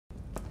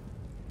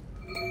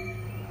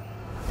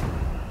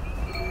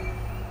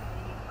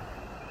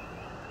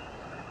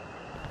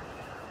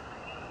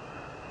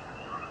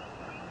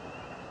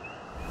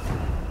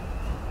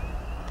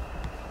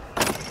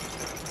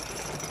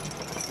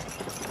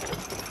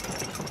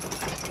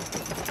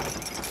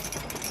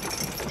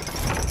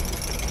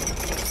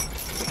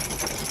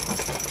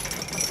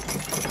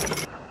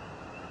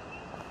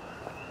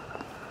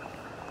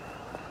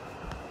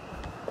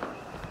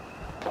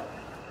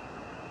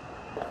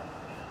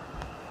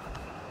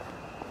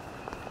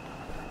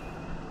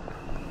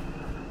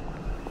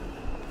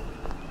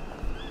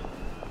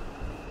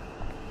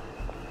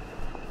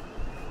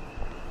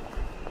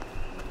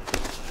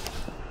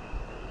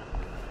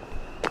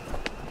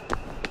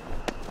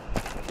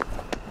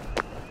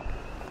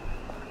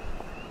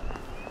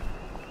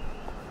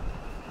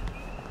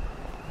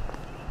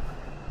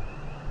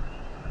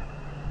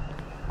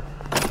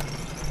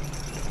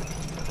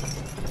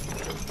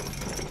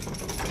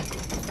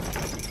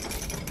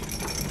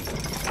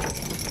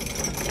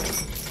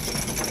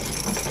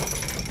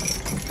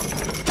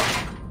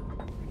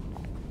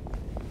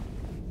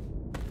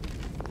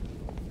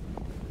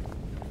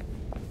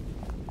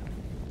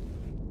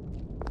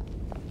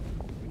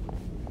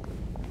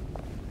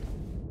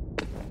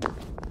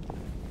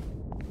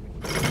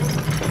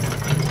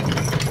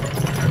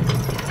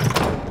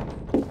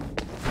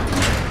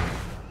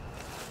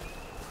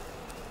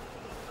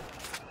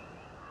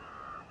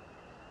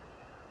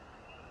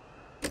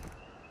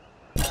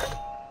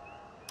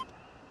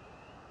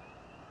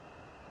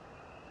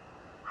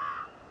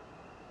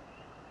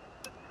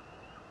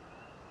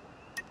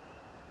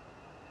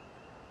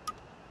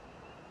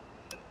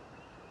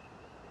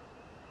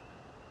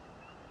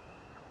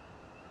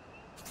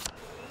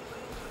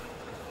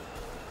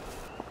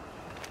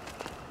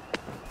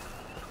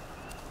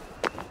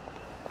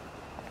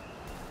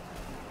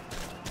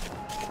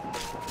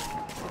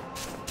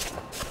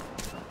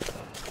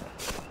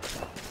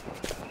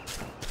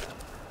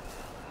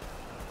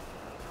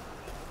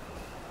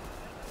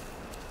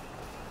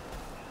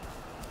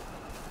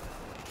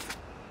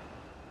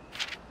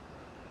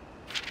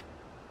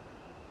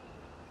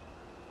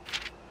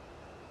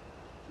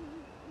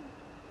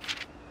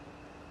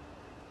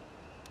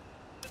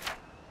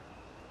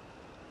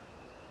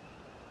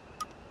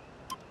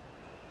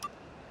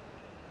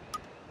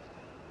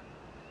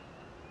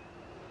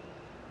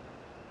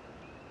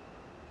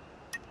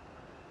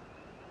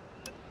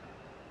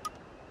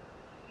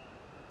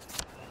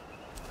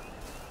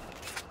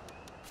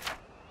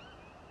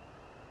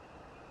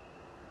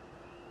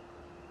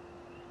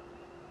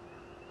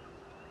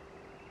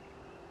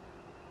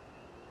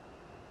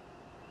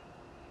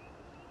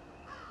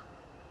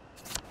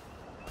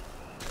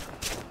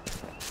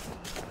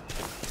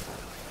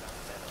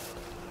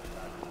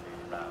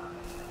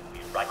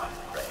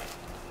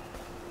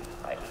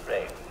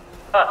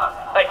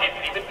I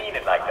didn't even mean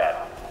it like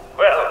that.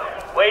 Well,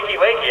 wakey,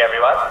 wakey,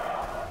 everyone.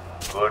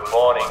 Good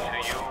morning to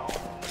you.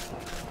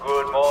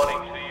 Good morning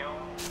to you.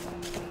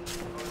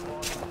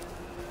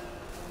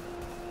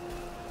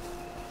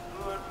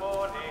 Good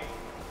morning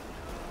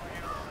to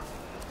you.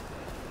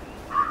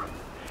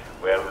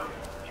 Well,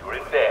 you're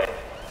in bed.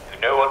 You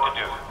know what to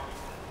do.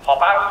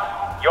 Hop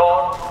out,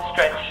 yawn,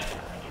 stretch,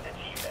 and get a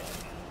tea ready.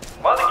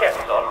 While the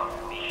kettle's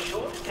on, be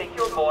sure to take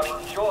your morning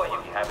joy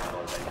if you haven't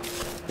already.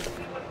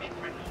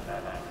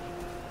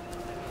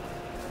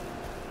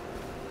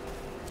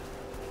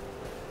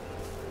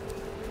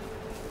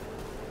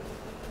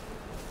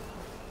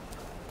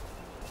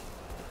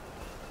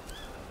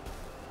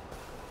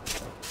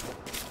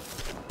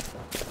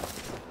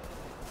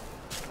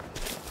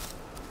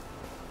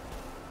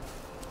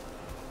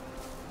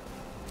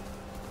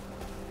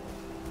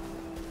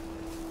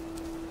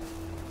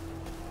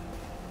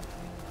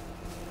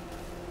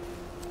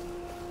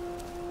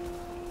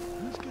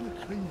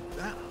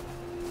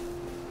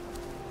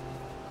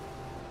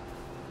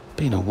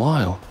 Been a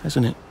while,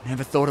 hasn't it?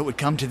 Never thought it would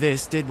come to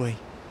this, did we?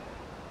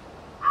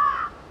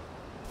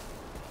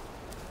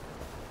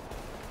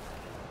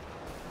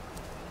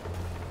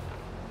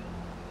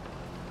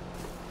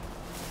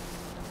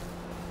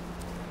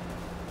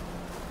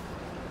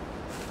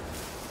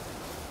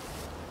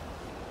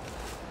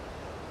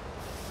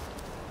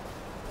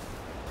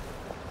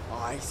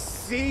 I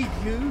see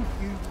you,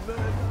 you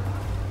murderer.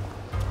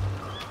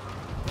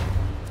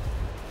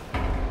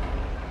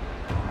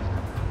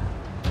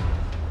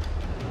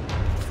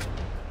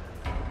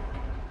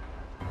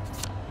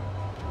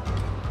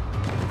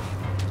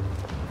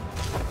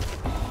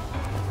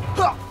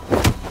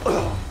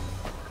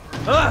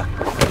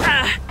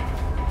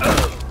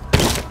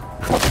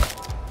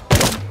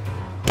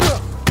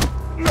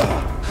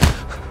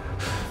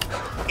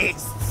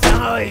 It's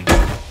time!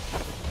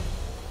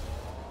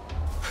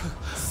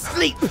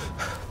 Sleep!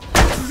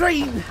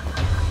 Dream!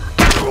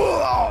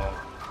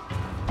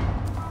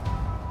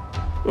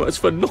 Well, that's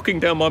for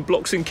knocking down my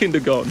blocks in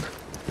kindergarten.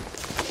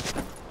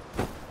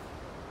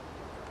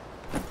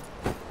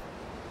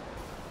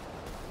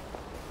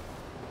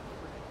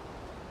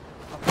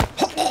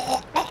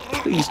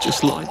 Please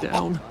just lie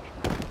down.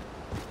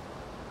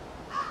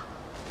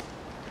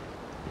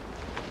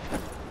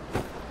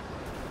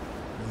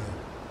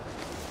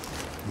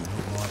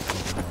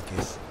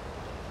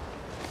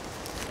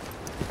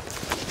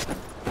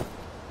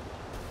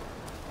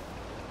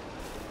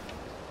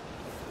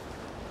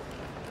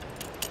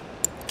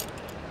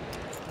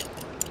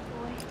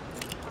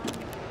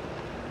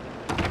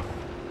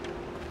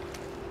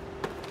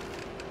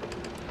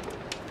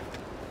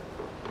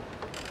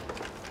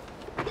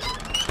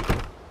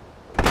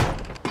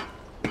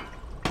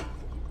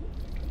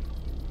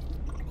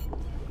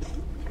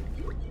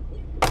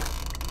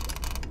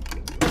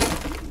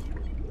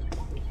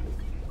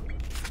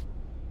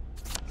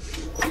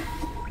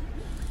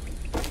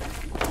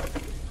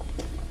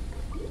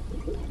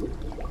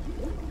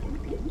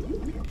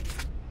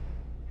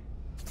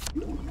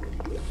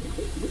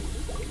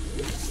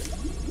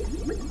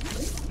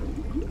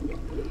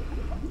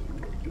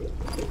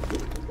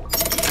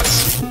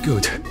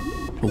 Good.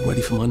 All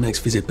ready for my next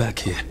visit back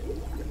here.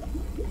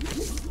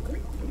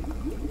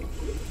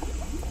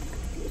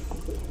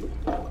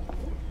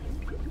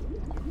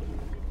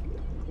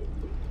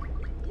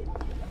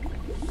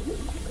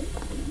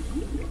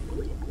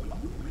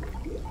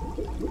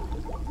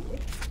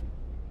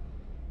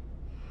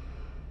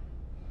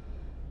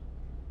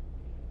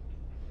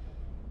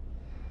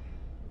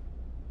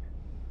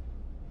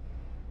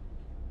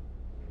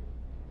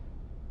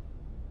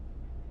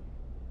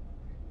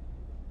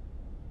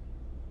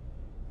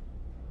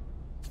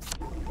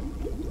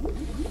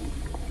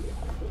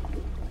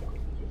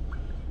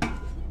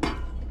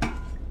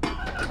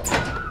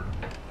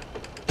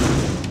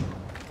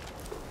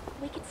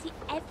 We could see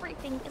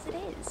everything as it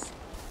is.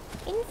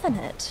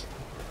 Infinite.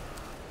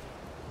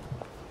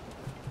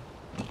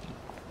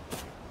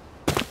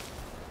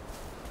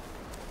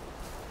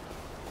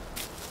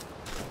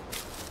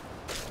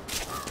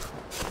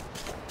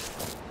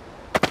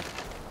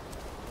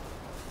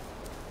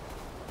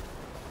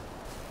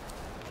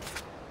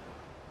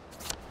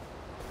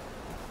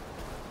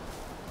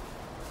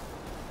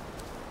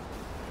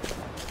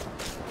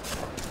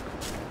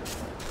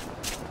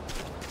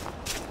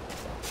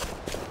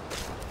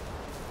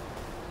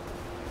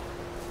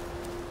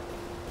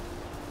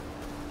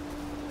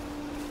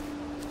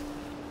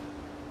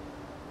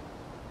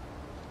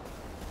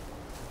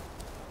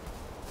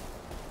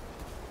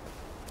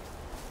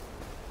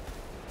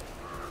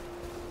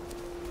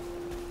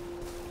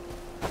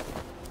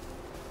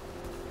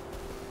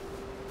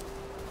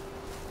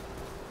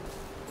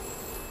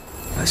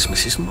 That's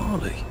Mrs.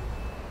 Marley.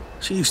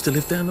 She used to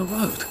live down the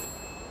road.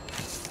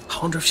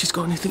 I wonder if she's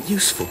got anything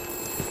useful.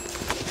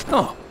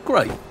 Oh,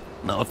 great.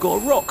 Now I've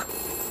got a rock.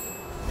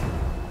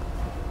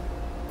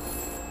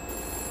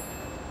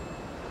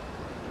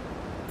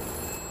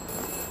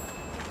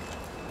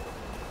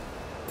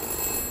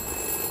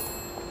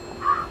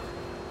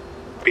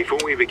 Before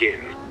we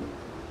begin,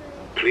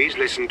 please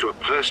listen to a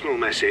personal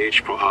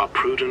message for our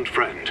prudent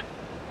friend.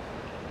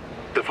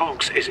 The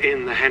fox is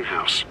in the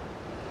henhouse.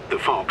 The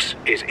fox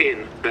is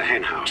in the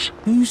henhouse.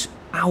 Who's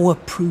our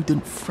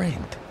prudent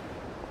friend?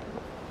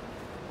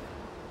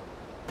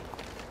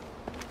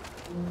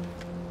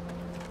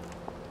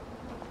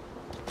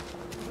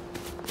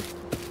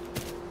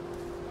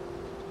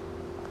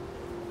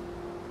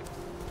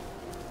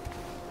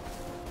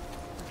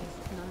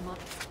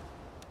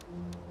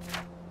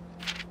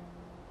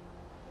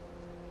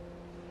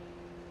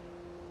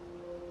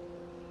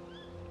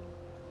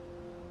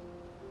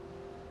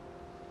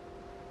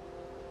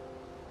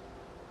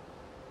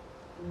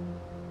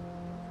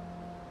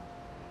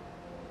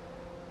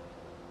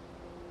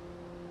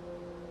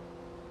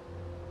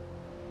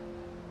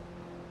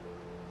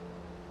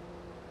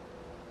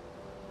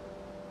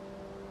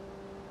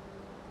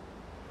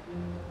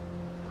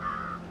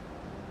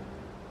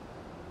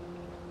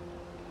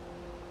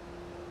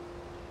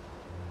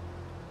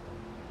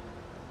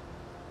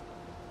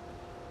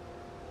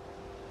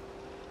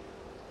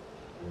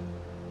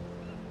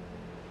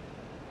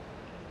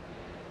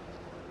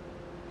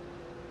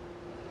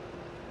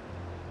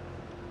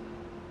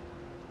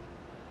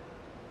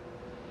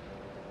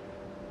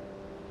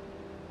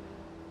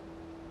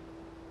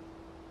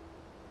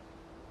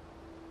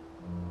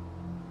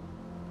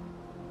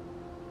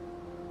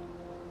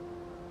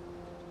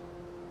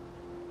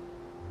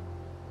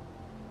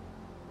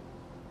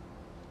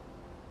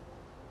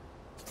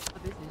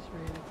 This is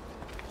rude.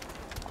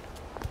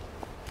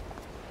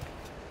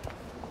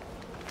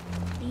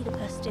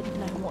 Oedipus didn't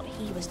know what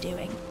he was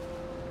doing,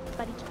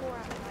 but he tore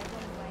out my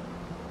anyway.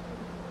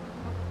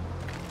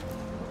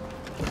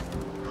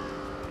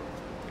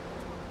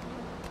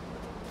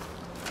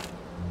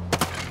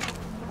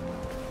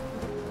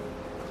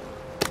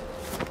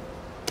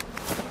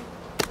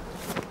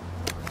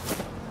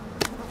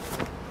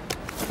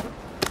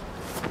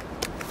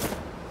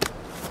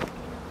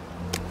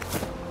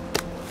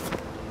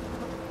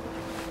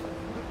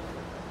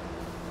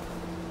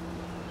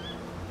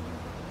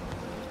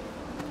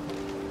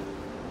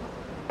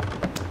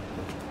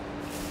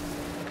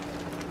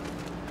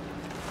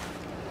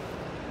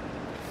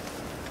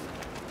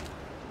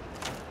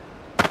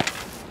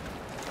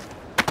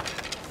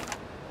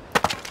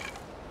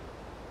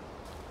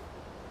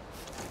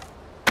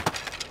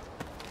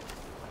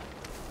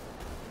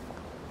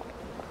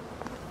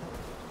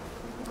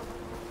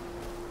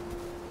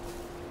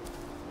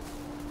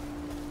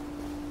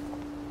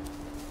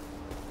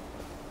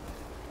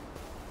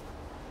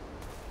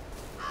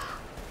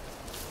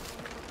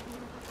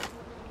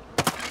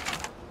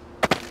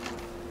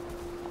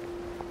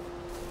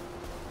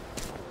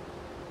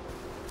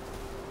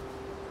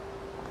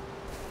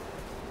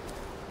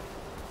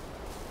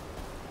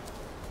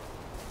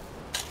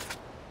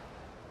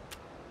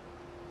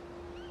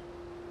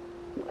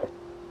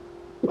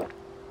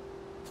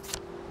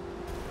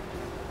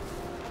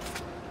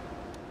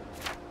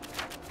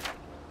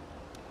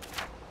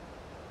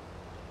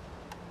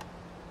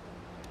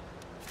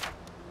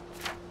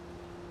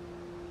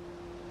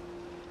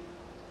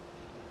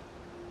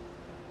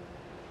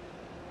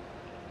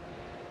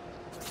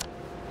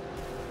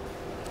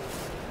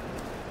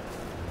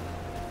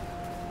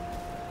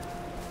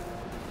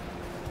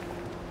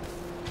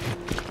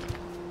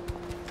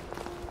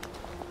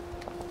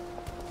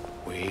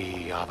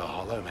 We are the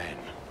Hollow Men.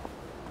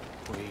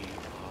 We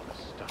are the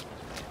Stunned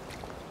Men.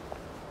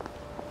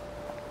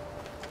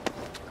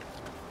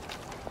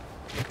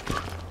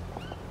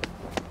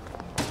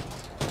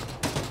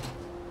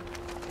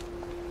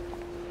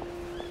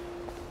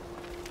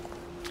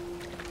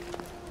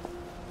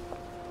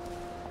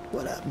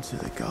 What happened to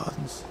the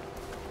gardens?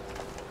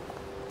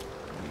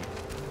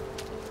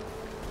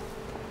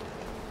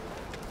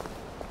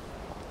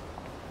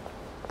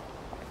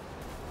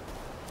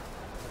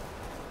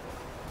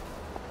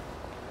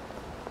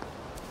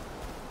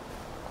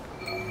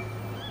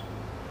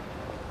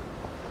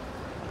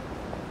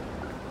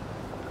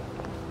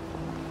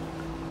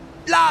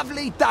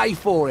 Lovely day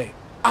for it.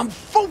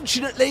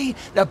 Unfortunately,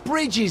 the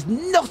bridge is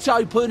not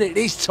open at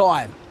this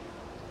time.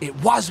 It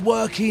was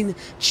working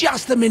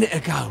just a minute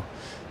ago,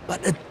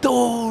 but the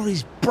door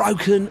is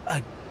broken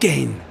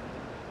again.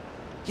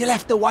 You'll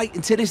have to wait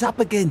until it's up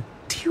again.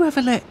 Do you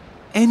ever let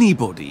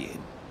anybody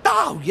in?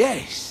 Oh,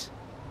 yes.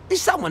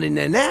 There's someone in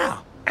there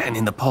now. And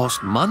in the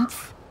past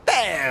month?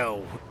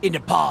 Hell, in the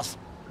past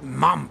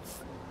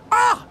month.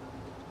 Ah!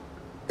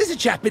 There's a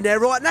chap in there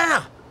right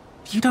now.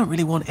 You don't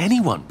really want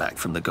anyone back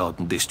from the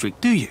Garden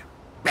District, do you?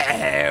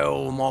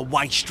 Hell, my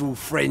wastrel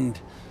friend.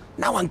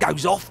 No one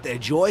goes off their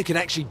joy, can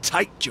actually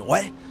take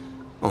joy.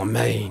 I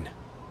mean,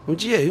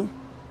 would you?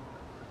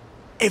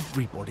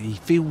 Everybody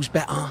feels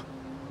better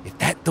if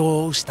that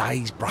door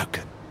stays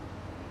broken.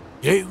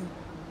 You,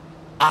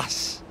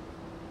 us,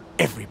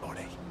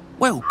 everybody.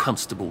 Well,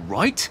 Constable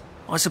Wright,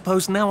 I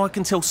suppose now I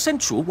can tell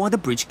Central why the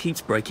bridge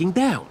keeps breaking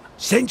down.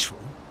 Central?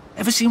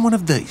 Ever seen one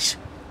of these?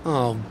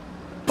 Oh,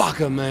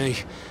 bugger me.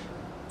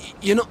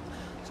 You're not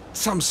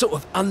some sort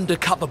of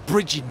undercover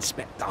bridge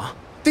inspector?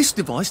 This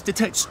device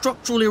detects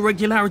structural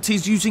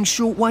irregularities using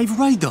shortwave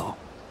radar.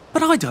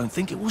 But I don't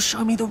think it will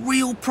show me the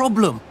real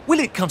problem, will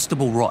it,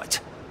 Constable Wright?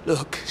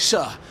 Look,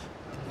 sir,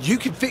 you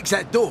can fix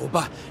that door,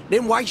 but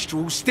them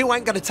wastrels still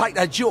ain't gonna take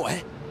their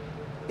joy.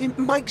 It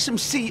makes them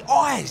see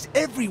eyes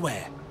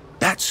everywhere.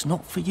 That's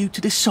not for you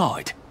to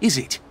decide, is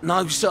it?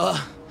 No, sir.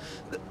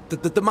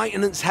 The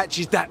maintenance hatch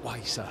is that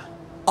way, sir.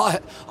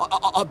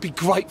 I'd be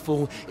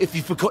grateful if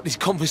you forgot this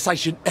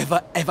conversation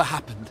ever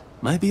happened.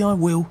 Maybe I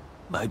will,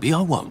 maybe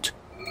I won't.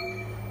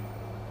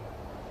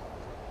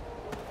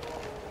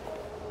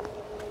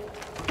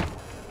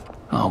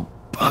 Oh,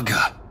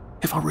 bugger.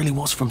 If I really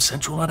was from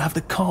Central, I'd have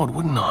the card,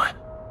 wouldn't I?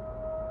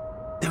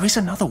 There is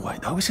another way,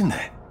 though, isn't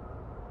there?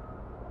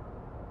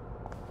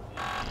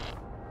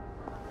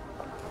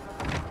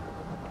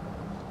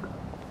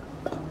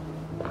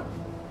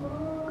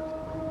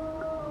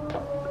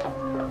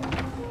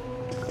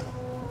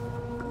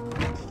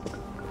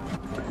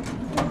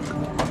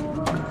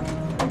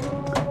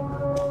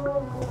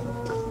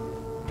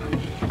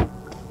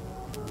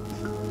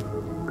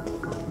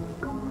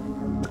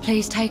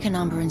 Please take a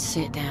number and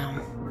sit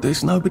down.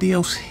 There's nobody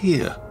else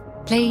here.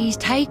 Please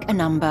take a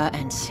number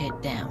and sit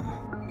down.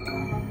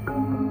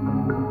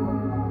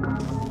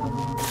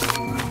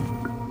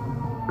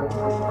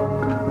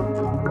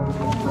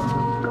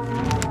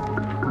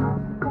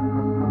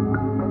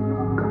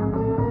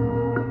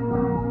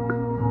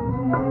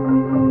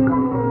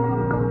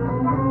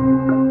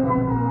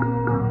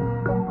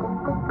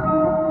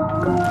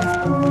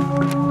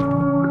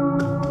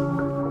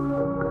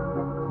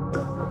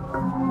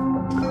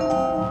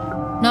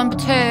 Number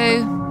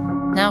 2.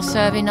 Now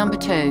serving number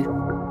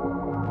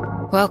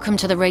 2. Welcome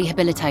to the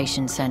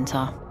Rehabilitation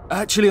Centre.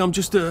 Actually, I'm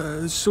just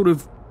a sort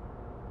of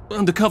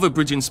undercover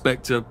bridge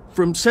inspector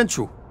from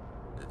Central.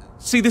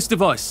 See this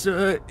device?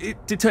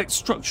 It detects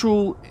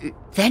structural...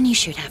 Then you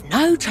should have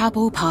no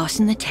trouble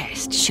passing the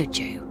test, should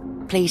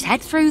you? Please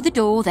head through the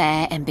door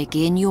there and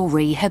begin your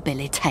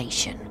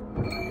rehabilitation.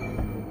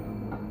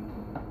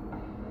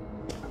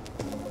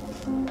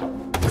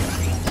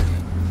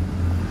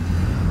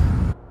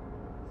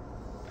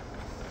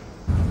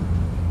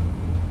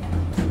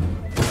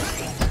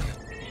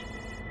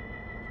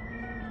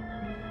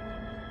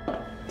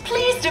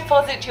 Please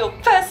deposit your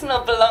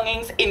personal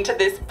belongings into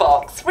this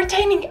box,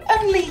 retaining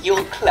only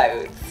your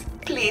clothes.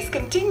 Please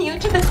continue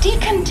to the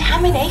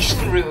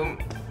decontamination room.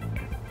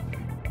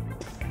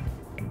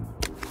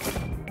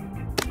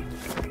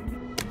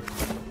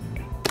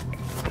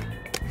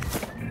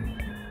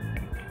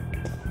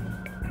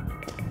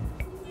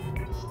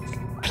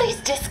 Please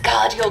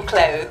discard your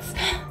clothes.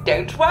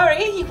 Don't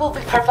worry, you will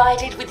be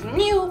provided with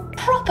new,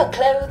 proper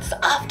clothes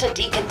after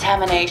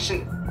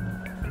decontamination.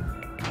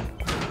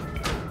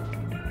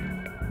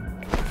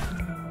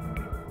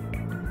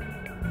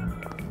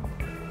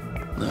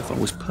 Now, if I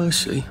was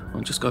Percy,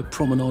 I'd just go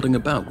promenading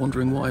about,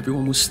 wondering why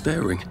everyone was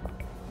staring.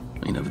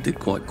 He never did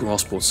quite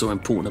grasp what's so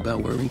important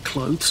about wearing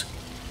clothes.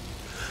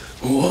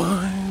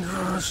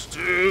 Wider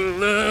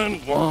still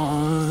and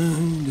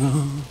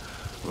wider.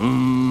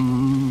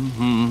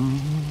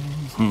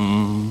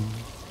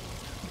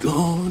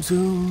 God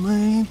who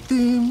made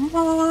thee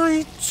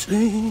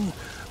mighty,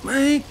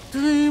 make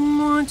thee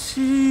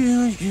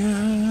mightier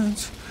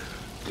yet.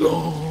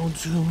 God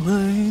who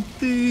made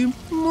thee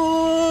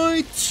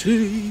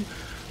mighty,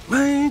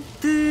 make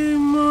thee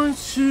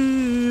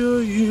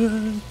mightier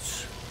yet.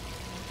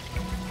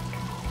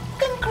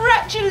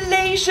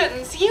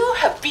 Congratulations! You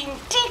have been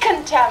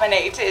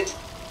decontaminated.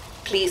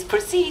 Please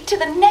proceed to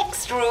the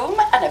next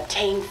room and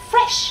obtain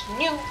fresh,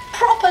 new,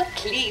 proper,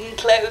 clean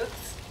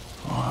clothes.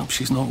 I hope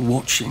she's not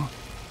watching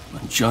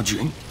and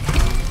judging.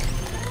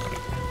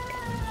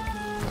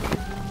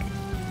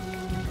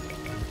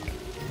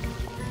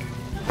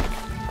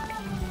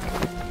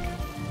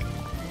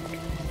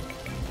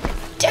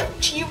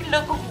 Don't you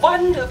look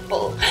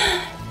wonderful?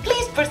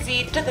 Please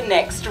proceed to the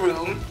next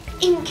room.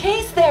 In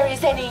case there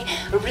is any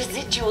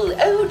residual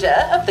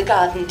odor of the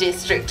Garden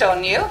District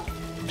on you,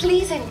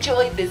 please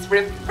enjoy this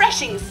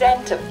refreshing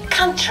scent of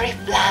country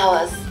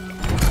flowers.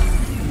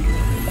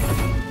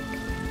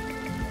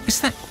 Is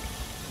that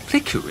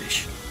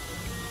licorice?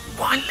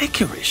 Why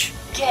licorice?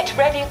 Get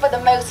ready for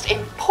the most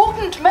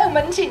important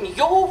moment in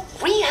your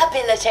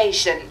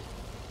rehabilitation.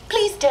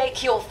 Please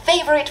take your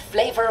favorite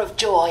flavor of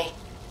joy.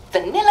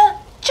 Vanilla,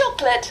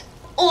 chocolate,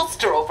 or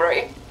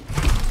strawberry.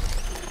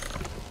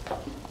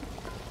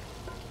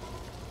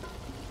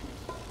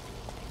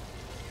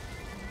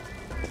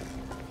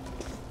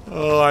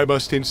 I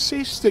must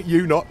insist that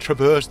you not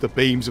traverse the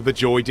beams of the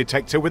joy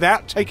detector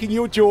without taking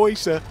your joy,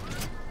 sir.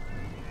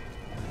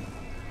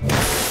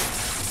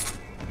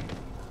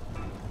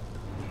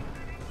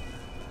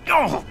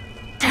 Oh,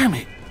 damn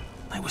it!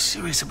 They were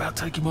serious about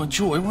taking my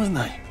joy, weren't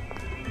they?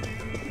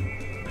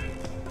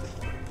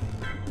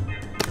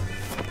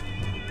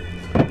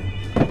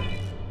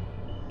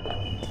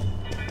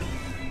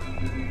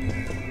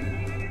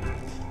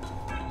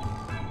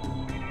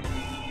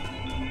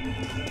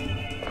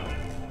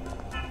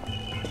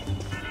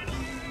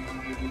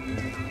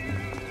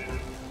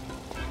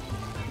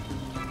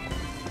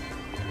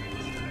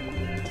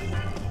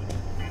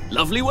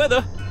 Lovely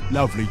weather.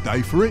 Lovely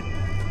day for it.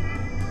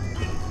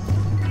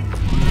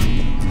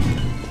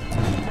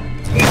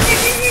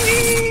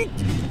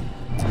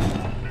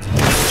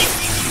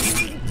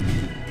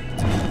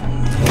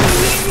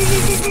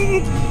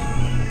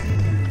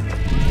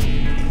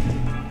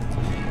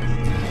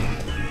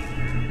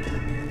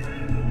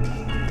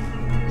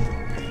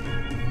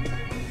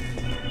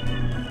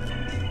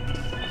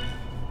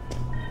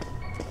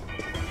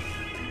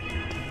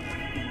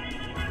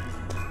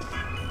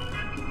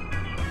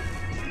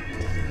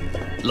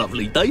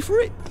 Lovely day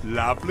for it.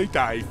 Lovely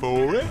day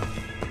for it.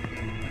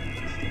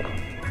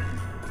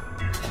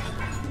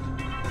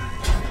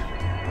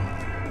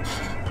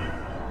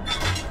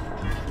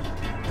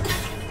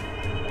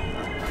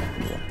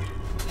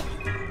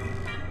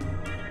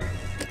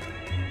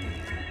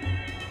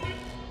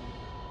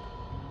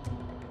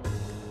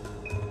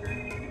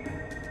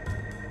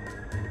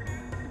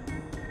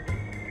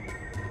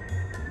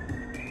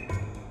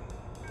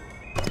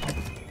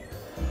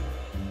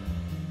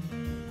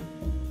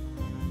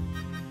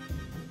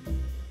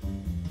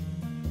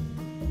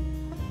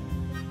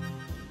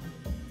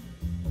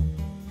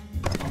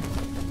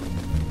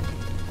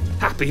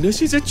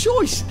 Happiness is a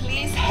choice.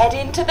 Please head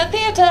into the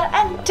theatre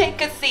and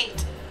take a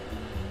seat.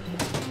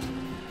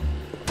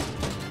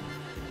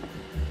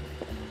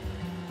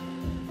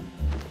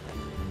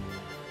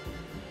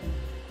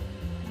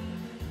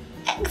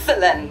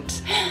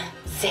 Excellent.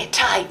 Sit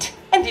tight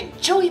and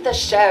enjoy the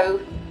show.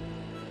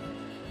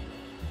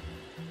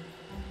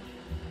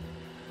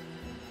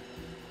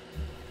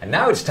 And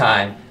now it's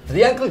time for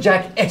the Uncle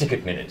Jack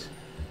Etiquette Minute.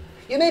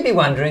 You may be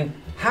wondering,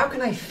 how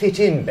can I fit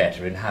in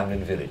better in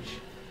Hamlin Village?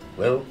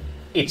 Well,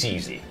 it's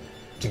easy.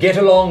 To get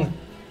along,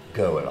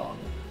 go along.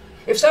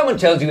 If someone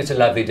tells you it's a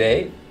lovely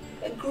day,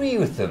 agree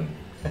with them.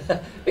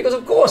 Because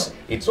of course,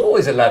 it's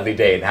always a lovely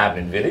day in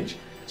Hamlin Village,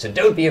 so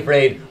don't be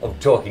afraid of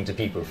talking to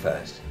people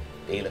first.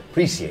 They'll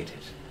appreciate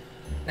it.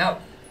 Now,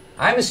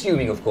 I'm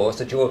assuming, of course,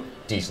 that you're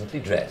decently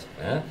dressed.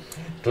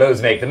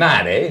 Clothes make the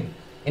man, eh?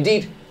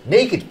 Indeed,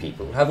 naked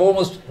people have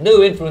almost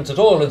no influence at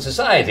all in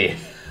society.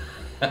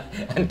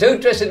 And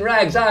don't dress in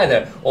rags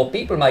either, or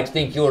people might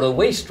think you're a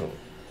wastrel.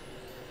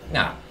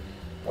 Now,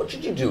 what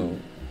should you do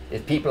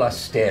if people are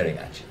staring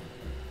at you?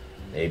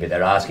 Maybe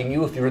they're asking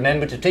you if you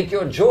remember to take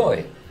your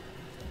joy.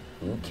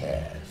 Who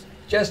cares?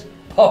 Just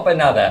pop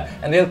another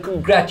and they'll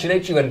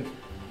congratulate you and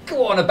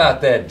go on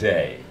about their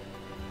day.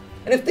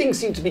 And if things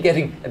seem to be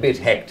getting a bit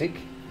hectic,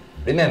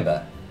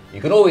 remember,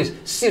 you can always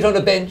sit on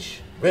a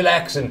bench,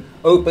 relax and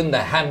open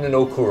the Hamlin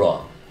au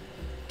Courant.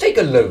 Take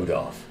a load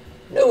off.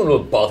 No one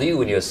will bother you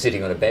when you're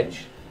sitting on a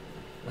bench.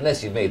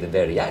 Unless you've made them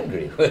very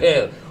angry.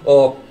 Well,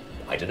 or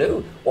I don't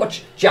know,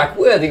 watch Jack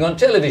Worthing on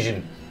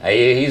television. I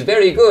hear he's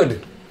very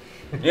good.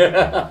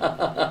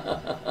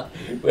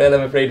 Well,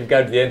 I'm afraid we've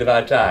come to the end of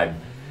our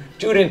time.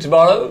 Tune in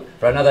tomorrow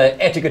for another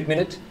Etiquette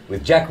Minute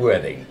with Jack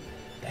Worthing.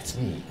 That's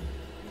me.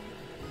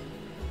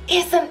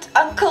 Isn't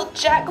Uncle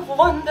Jack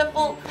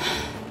wonderful?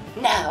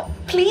 Now,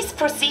 please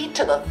proceed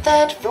to the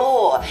 3rd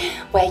floor,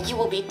 where you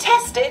will be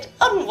tested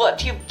on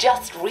what you've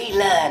just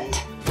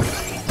relearned.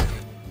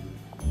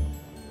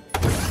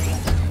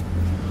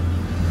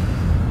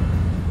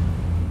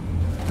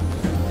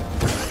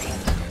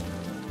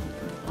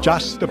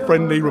 Just a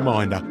friendly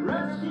reminder.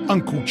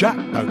 Uncle Jack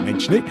don't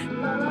mention it,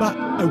 But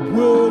a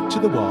word to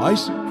the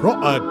wise,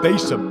 proper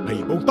decent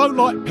people don't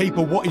like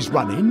people what is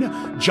running,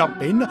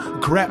 jumping,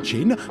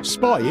 crouching,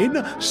 spying,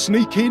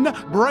 sneaking,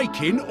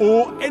 breaking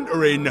or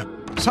entering.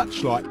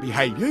 Such like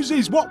behaviours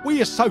is what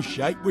we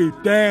associate with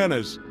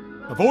downers.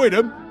 Avoid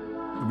them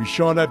and we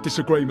shan't have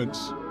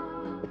disagreements.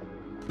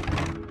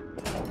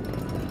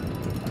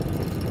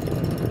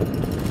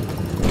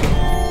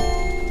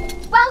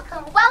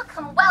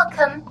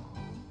 Welcome.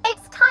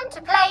 It's time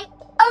to play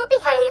Oh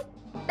Behave,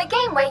 the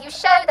game where you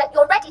show that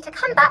you're ready to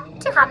come back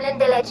to Hamlin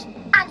Village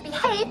and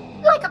behave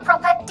like a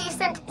proper,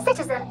 decent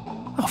citizen.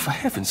 Oh, for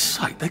heaven's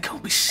sake, they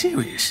can't be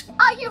serious.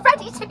 Are you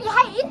ready to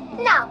behave?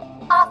 Now,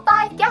 our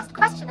 5 guest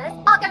questioners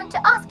are going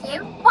to ask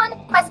you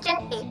 1 question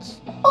each.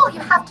 All you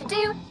have to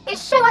do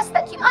is show us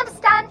that you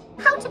understand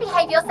how to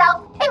behave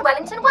yourself in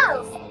Wellington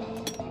Wells.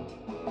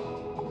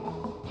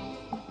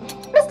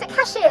 Mr.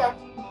 Cashier,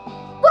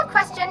 what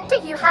question do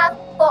you have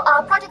for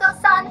our prodigal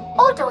son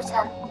or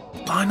daughter?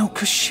 Lionel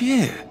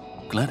Cashier.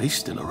 Glad he's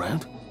still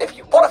around. If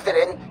you want to fit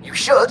in, you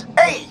should.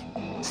 A.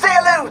 Say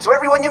hello to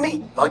everyone you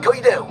meet, like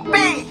you do.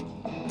 B.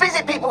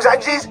 Visit people's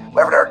houses,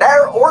 whether they're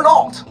there or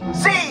not.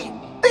 C.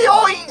 The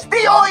eyes!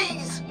 The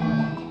eyes!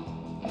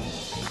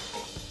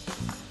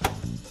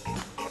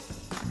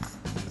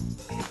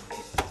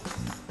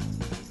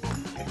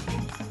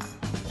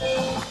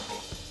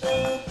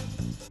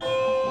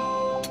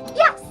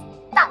 Yes,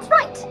 that's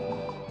right.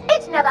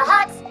 It never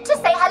hurts to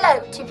say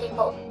hello to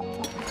people.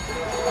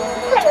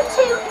 Player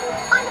 2,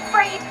 I'm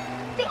afraid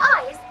the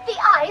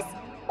eyes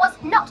was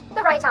not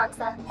the right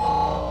answer.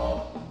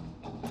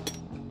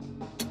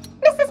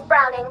 Mrs.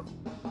 Browning,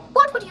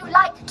 what would you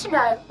like to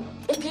know?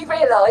 If you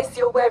realise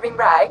you're wearing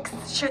rags,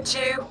 should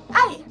you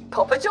A.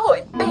 Pop a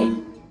joy,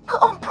 B.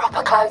 Put on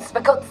proper clothes for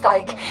God's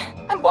sake,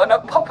 and why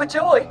not pop a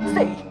joy?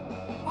 C.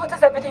 Why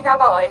does everything have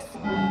eyes?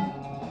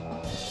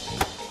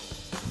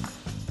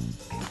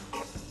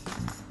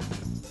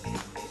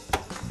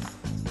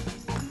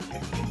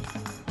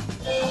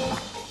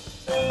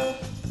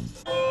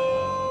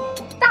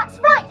 That's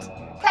right,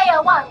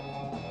 Player 1.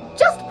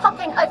 Just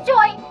popping a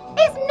joy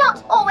is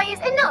not always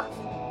enough.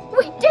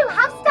 We do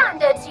have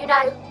standards, you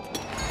know.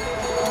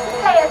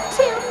 Player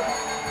 2,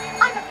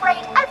 I'm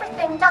afraid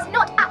everything does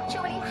not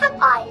actually have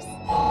eyes.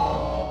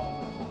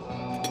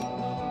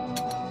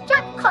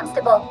 Jack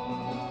Constable.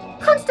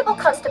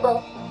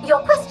 Constable, your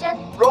question?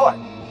 Right,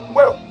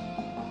 well,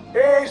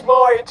 here's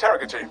my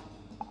interrogative.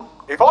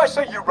 If I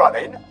see you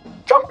running,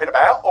 jumping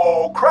about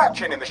or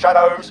crouching in the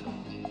shadows,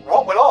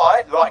 what will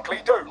I likely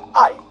do?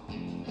 A.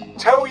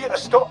 Tell you to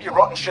stop your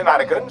rotten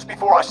shenanigans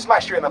before I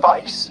smash you in the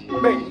face.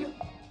 B.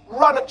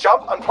 Run and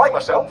jump and play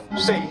myself.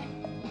 C.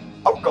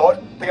 Oh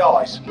God, the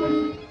eyes.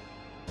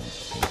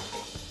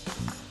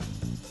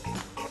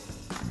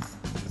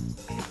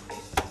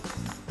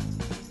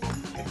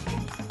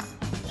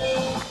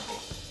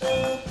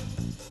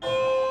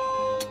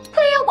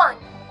 Player 1,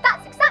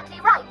 that's exactly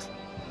right.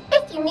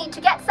 If you need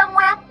to get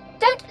somewhere,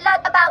 don't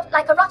lurk about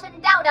like a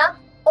rotten downer,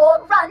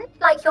 or run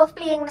like you're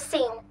fleeing the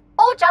scene,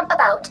 or jump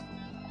about.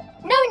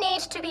 No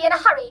need to be in a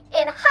hurry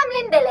in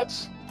Hamlin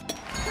Village.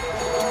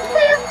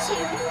 Player 2,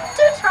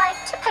 do try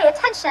to pay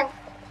attention.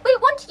 We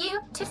want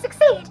you to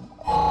succeed.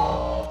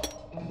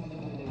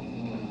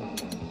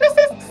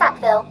 Mrs.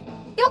 Sackville,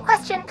 your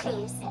question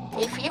please.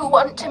 If you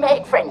want to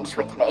make friends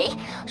with me,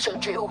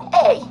 should you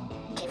A.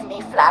 give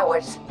me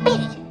flowers, B.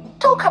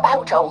 talk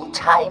about old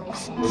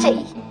times,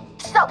 C.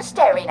 stop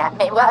staring at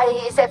me, why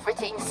is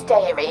everything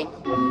staring?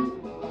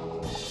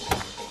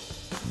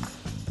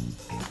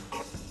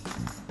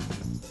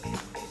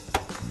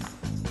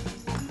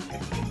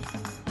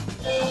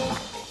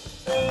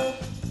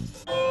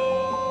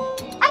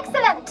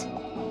 Excellent!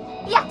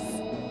 Yes,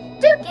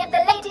 do give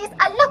the ladies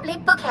a lovely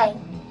bouquet.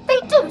 They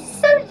do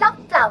so love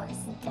flowers.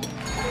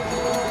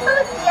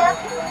 Oh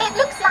dear, it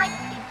looks like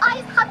the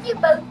eyes have you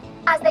both,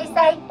 as they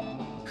say.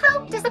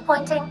 How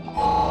disappointing.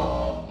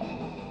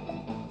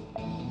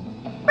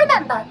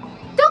 Remember,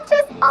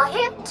 doctors are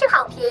here to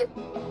help you.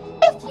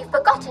 If you've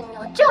forgotten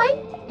your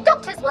joy,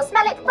 doctors will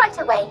smell it right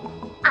away,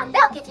 and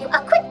they'll give you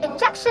a quick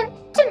injection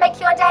to make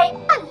your day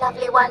a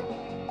lovely one.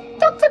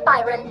 Dr.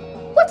 Byron,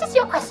 what is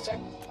your question?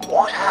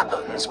 What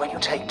happens when you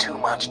take too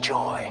much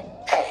joy?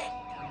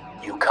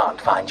 A. You can't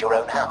find your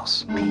own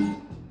house. B.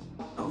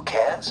 Who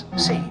cares?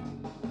 C.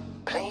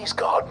 Please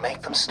God,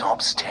 make them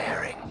stop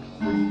staring.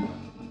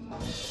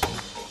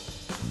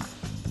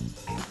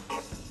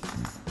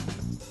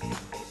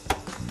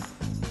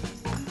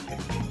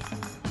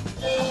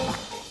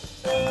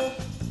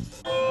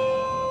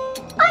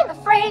 I'm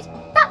afraid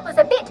that was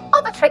a bit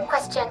of a trick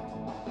question.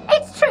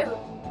 It's true,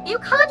 you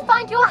can't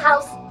find your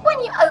house when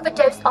you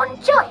overdose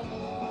on joy.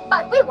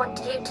 But we want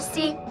you to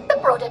see the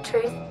broader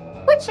truth,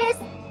 which is,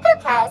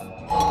 who cares?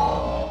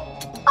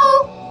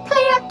 Oh,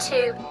 Player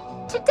 2,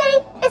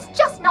 today is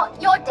just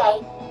not your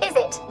day, is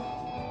it?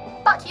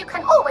 But you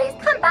can always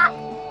come back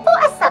for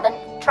a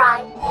 7th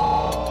try.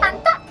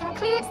 And that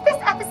concludes this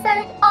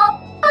episode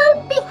of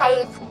Oh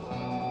Behave.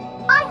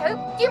 I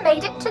hope you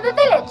made it to the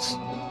village.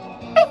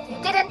 If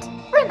you didn't,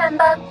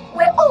 remember,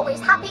 we're always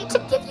happy to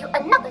give you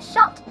another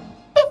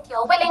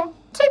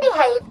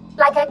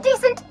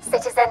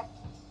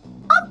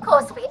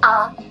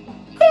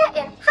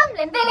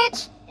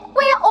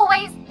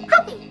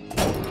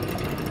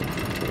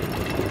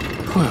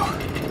Well,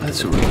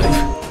 that's a relief.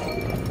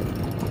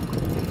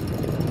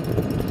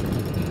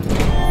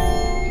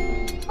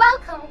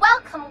 Welcome,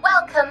 welcome,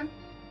 welcome.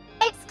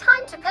 It's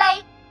time to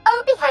play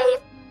Oh Behave,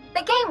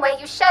 the game where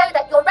you show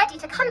that you're ready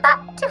to come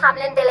back to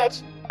Hamlin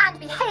Village and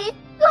behave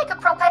like a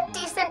proper,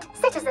 decent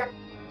citizen.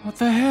 What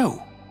the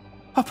hell?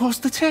 I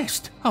passed the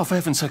test. Oh, for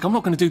heaven's sake, I'm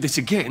not going to do this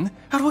again.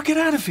 How do I get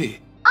out of here?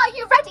 Are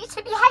you ready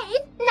to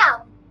behave?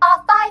 Now,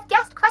 our 5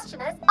 guest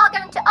questioners are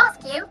going to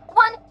ask you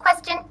 1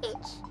 question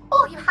each.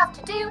 All you have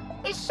to do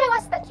is show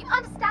us that you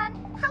understand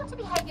how to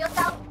behave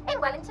yourself in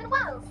Wellington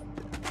Wells.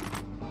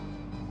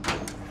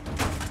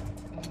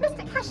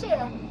 Mr.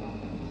 Cashier,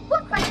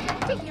 what question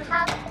do you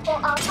have for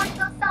our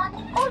prodigal son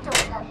or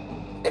daughter?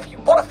 If you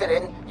want to fit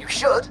in, you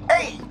should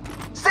A.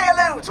 Say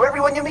hello to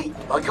everyone you meet,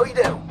 like how you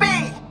do.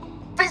 B.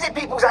 Visit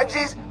people's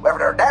houses, whether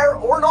they're there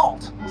or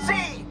not.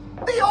 C.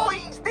 The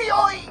eyes! The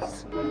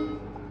eyes!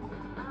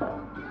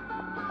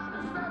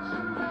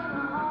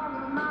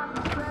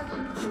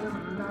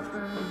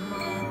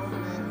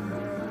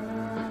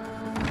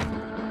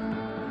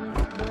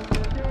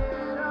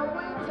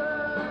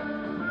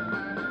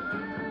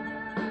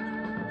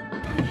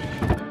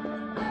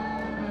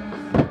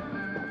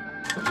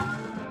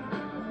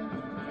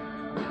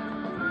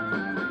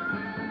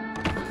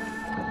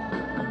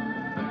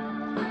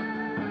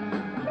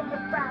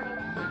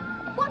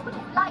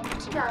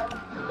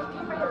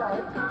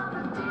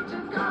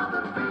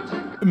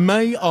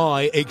 May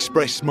I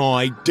express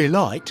my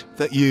delight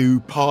that you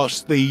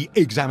passed the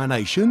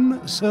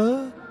examination,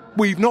 sir?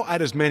 We've not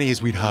had as many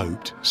as we'd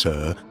hoped,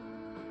 sir.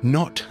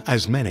 Not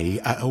as many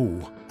at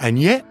all. And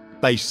yet,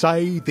 they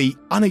say the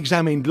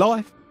unexamined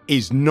life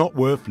is not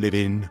worth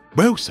living.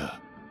 Well, sir,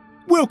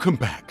 welcome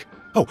back.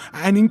 Oh,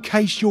 and in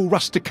case your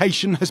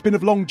rustication has been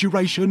of long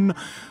duration,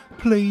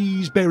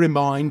 please bear in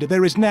mind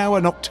there is now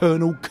a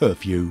nocturnal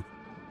curfew.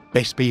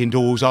 Best be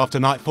indoors after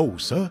nightfall,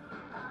 sir.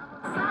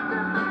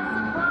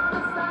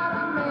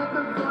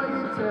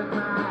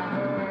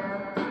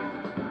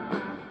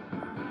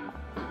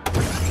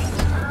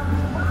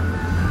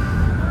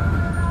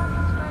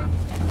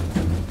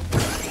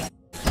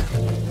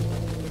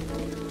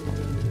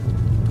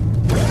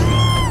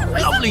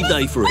 Lovely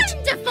day for it.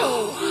 Wonderful!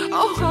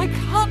 Oh, I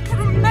can't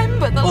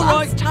remember the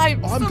last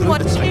time I'm someone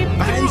going to take came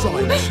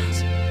banzai to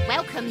lessons.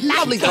 Welcome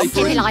Lovely back day to for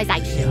it.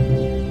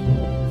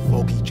 civilization.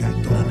 Foggy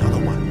jacked on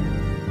another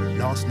one.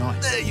 Last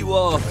night. There you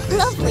are.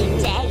 Lovely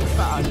day,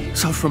 Bond.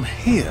 So from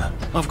here,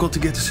 I've got to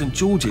get to St.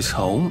 George's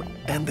home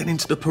and then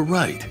into the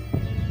parade.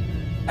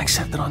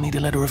 Except that I need a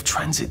letter of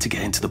transit to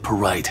get into the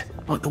parade,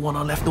 like the one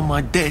I left on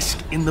my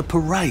desk in the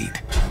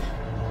parade.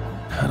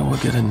 How do I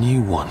get a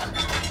new one?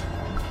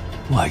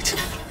 Wait,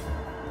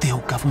 the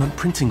old government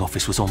printing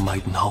office was on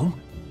Maidenholm.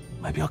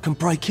 Maybe I can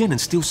break in and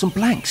steal some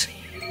blanks.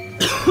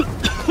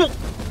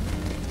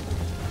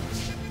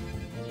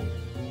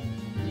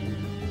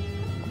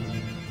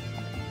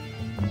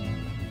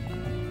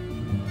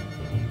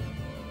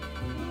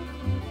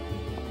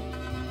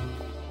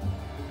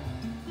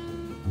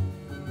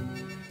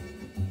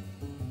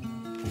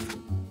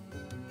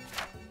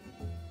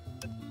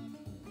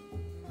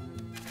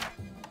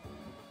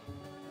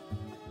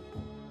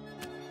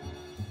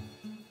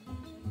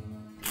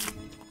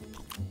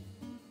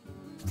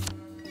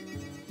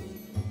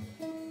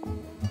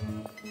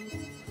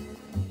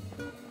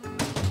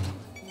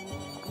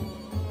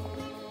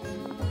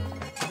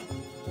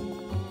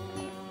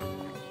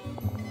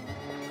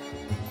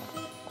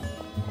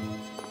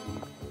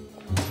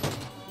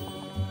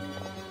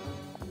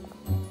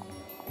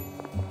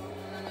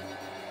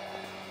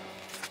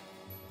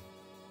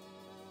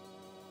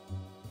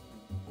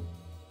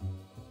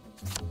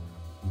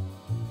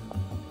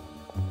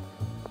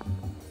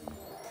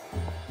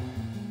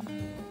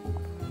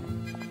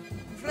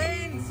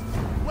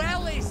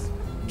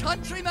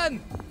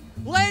 Countrymen,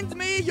 lend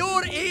me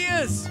your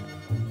ears.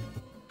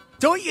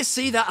 Don't you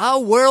see that our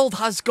world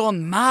has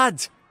gone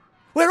mad?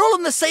 We're all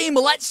in the same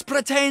let's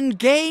pretend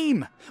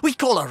game. We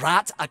call a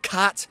rat a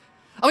cat,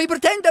 and we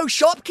pretend our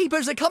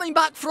shopkeepers are coming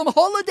back from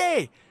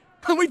holiday.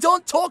 And we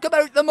don't talk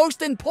about the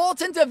most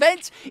important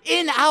event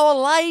in our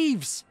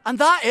lives, and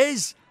that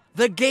is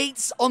the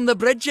gates on the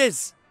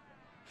bridges.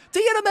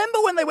 Do you remember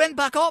when they went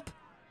back up?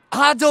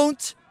 I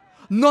don't.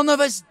 None of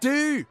us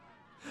do.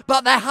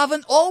 But there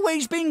haven't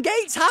always been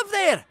gates, have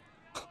there?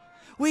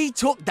 We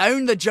took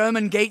down the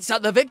German gates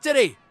at the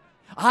Victory.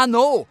 I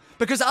know,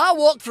 because I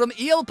walked from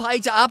Eel Pie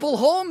to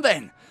Appleholme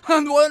then.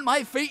 And weren't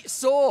my feet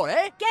sore,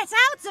 eh? Get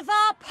out of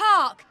our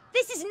park!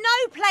 This is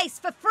no place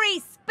for free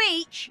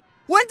speech!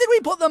 When did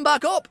we put them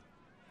back up?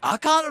 I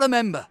can't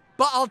remember,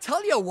 but I'll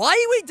tell you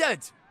why we did.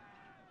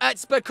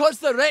 It's because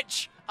the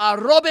rich are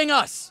robbing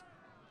us.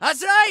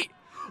 That's right.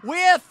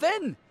 We're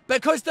thin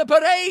because the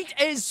parade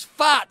is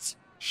fat.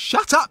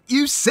 Shut up,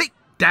 you sick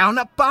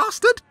downer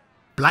bastard!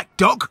 Black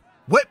dog,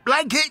 wet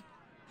blanket!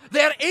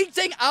 They're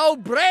eating our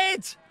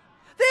bread!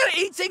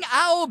 They're eating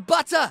our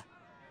butter!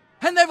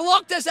 And they've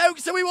locked us out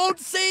so we won't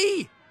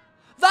see!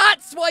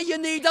 That's why you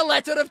need a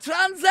letter of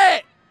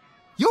transit!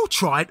 You're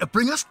trying to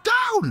bring us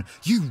down,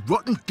 you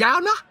rotten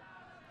downer!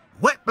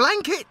 wet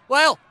blanket.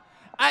 Well,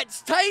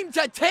 it's time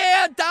to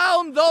tear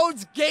down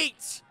those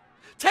gates.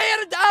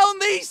 Tear down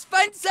these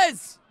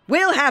fences.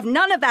 We'll have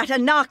none of that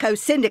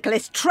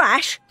anarcho-syndicalist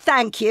trash,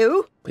 thank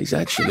you. He's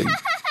actually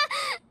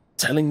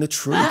telling the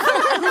truth.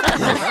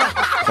 Yeah,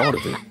 part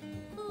of it.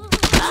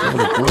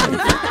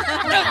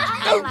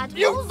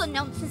 You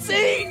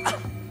see?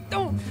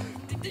 No,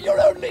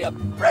 you're only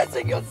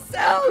oppressing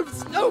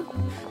yourselves. No.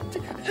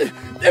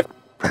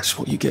 That's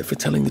what you get for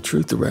telling the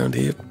truth around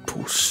here,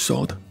 poor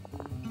sod.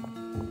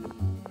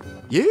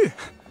 You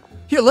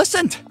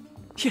listened.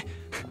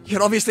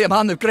 You're obviously a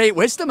man of great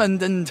wisdom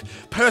and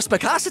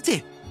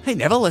perspicacity. They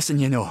never listen,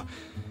 you know.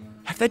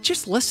 If they'd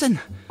just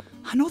listen,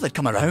 I know they'd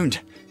come around.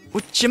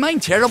 Would you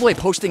mind terribly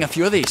posting a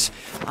few of these?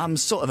 I'm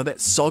sort of a bit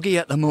soggy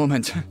at the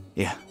moment.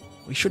 Yeah,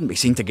 we shouldn't be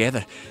seen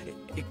together.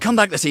 Come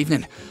back this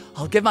evening.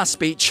 I'll give my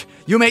speech.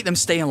 You make them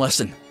stay and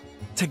listen.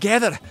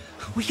 Together,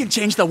 we can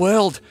change the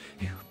world.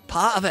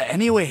 Part of it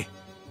anyway.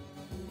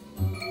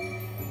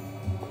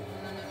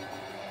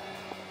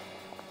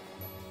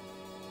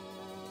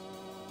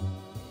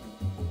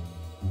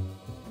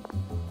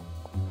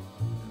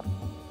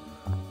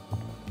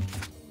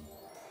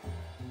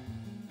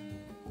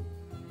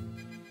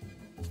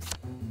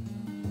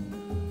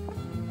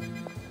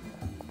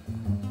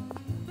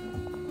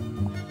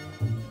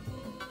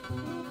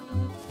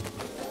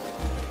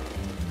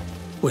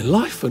 We're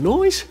life for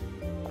noise.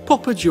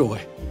 Pop a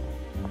joy.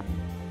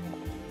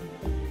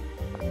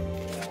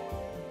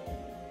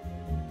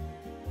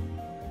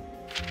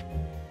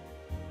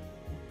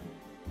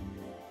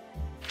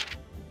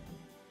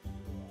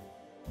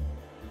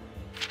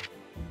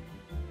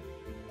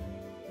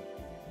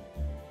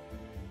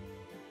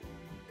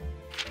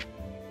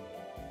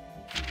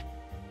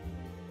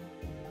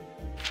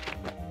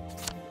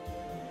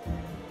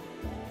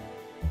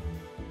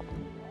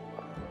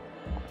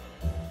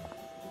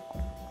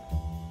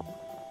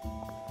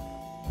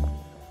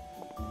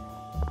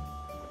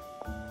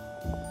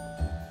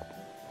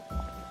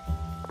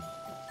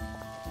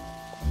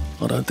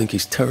 I don't think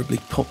he's terribly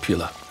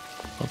popular.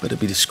 I better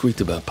be discreet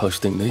about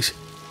posting these.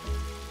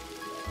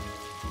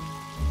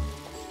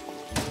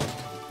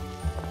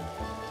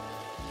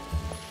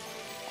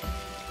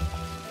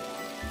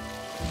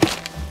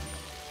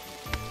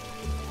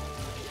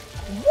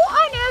 What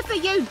on earth are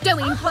you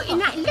doing putting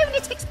that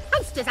lunatic's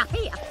posters up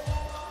here?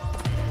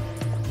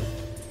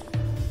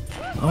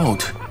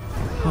 Odd.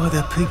 Why are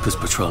there peepers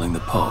patrolling the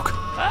park?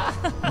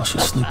 I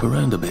should snoop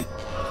around a bit.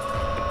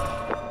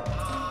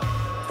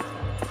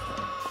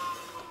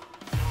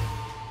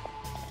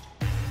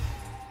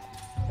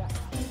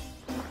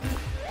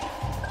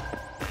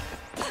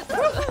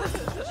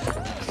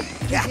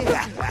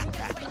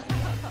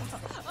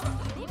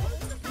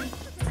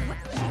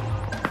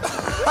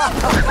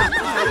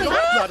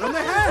 Blood on the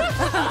hand!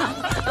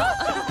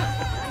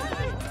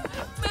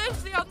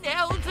 Mercy on the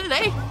elderly. There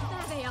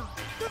they are.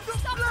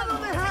 They've got blood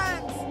on their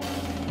hands!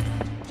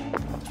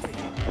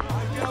 I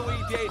know he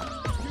did.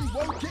 You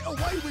won't get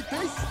away with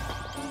this.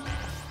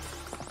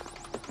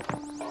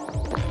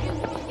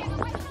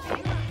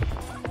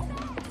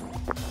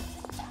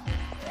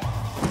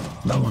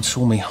 No one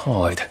saw me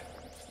hide.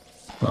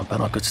 I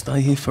bet I could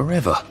stay here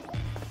forever.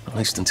 At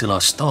least until I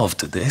starved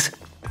to death.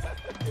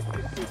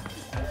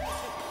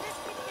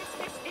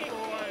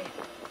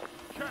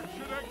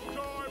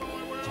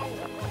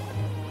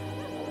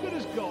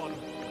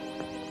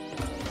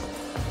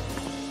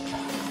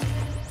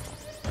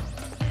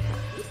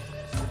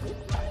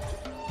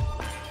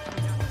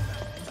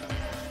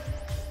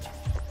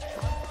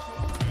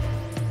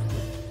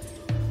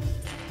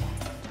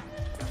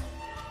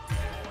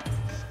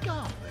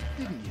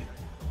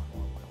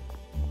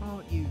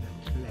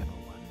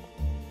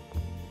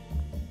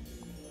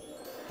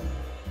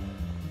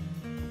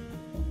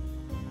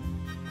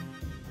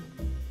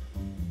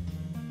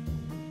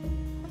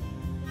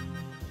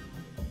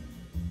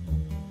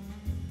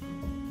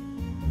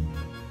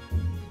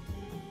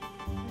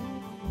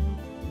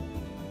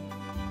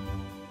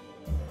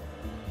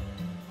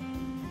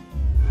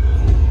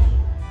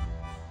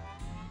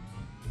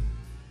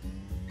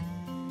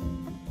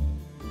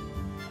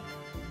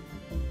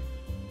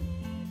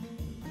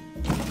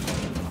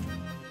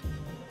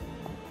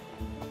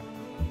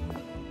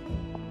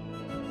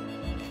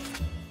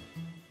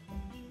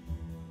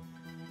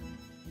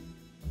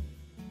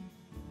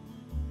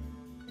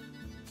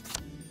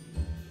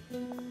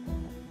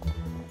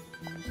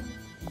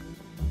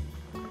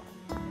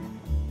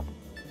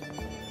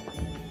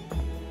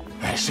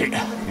 That's it.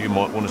 You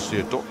might want to see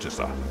a doctor,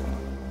 sir.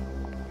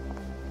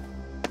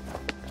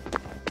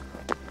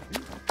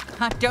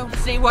 I don't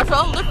see what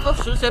all the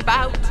fuss was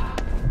about.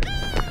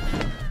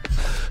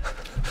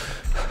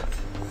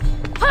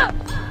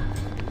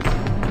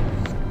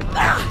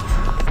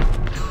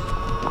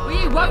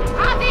 We won't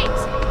have it!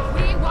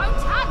 We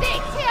won't have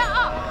it! Tear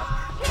up!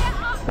 Tear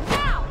up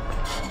now!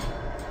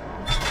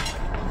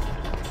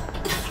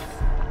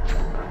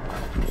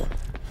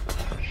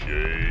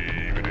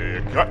 Shave and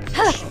haircut.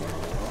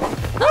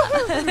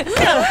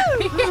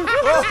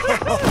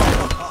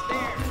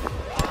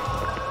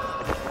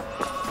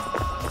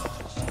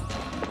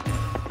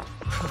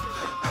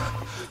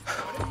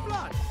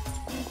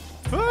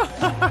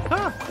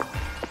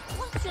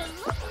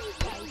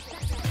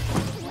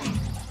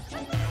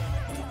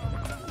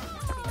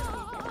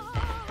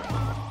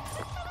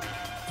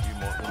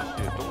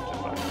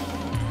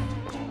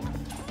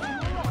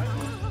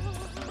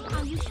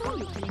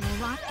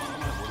 Next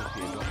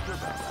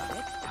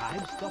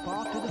time, stop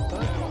after the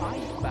first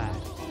ice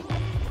bath.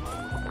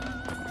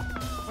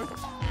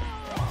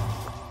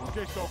 I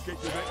guess I'll get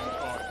you next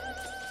time.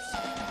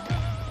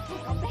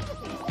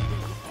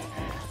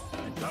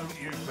 And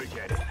don't you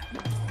forget it.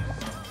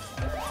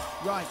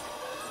 Right.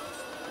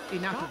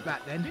 Enough of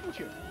that then. Didn't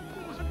you?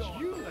 Wasn't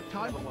you the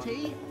time for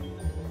tea?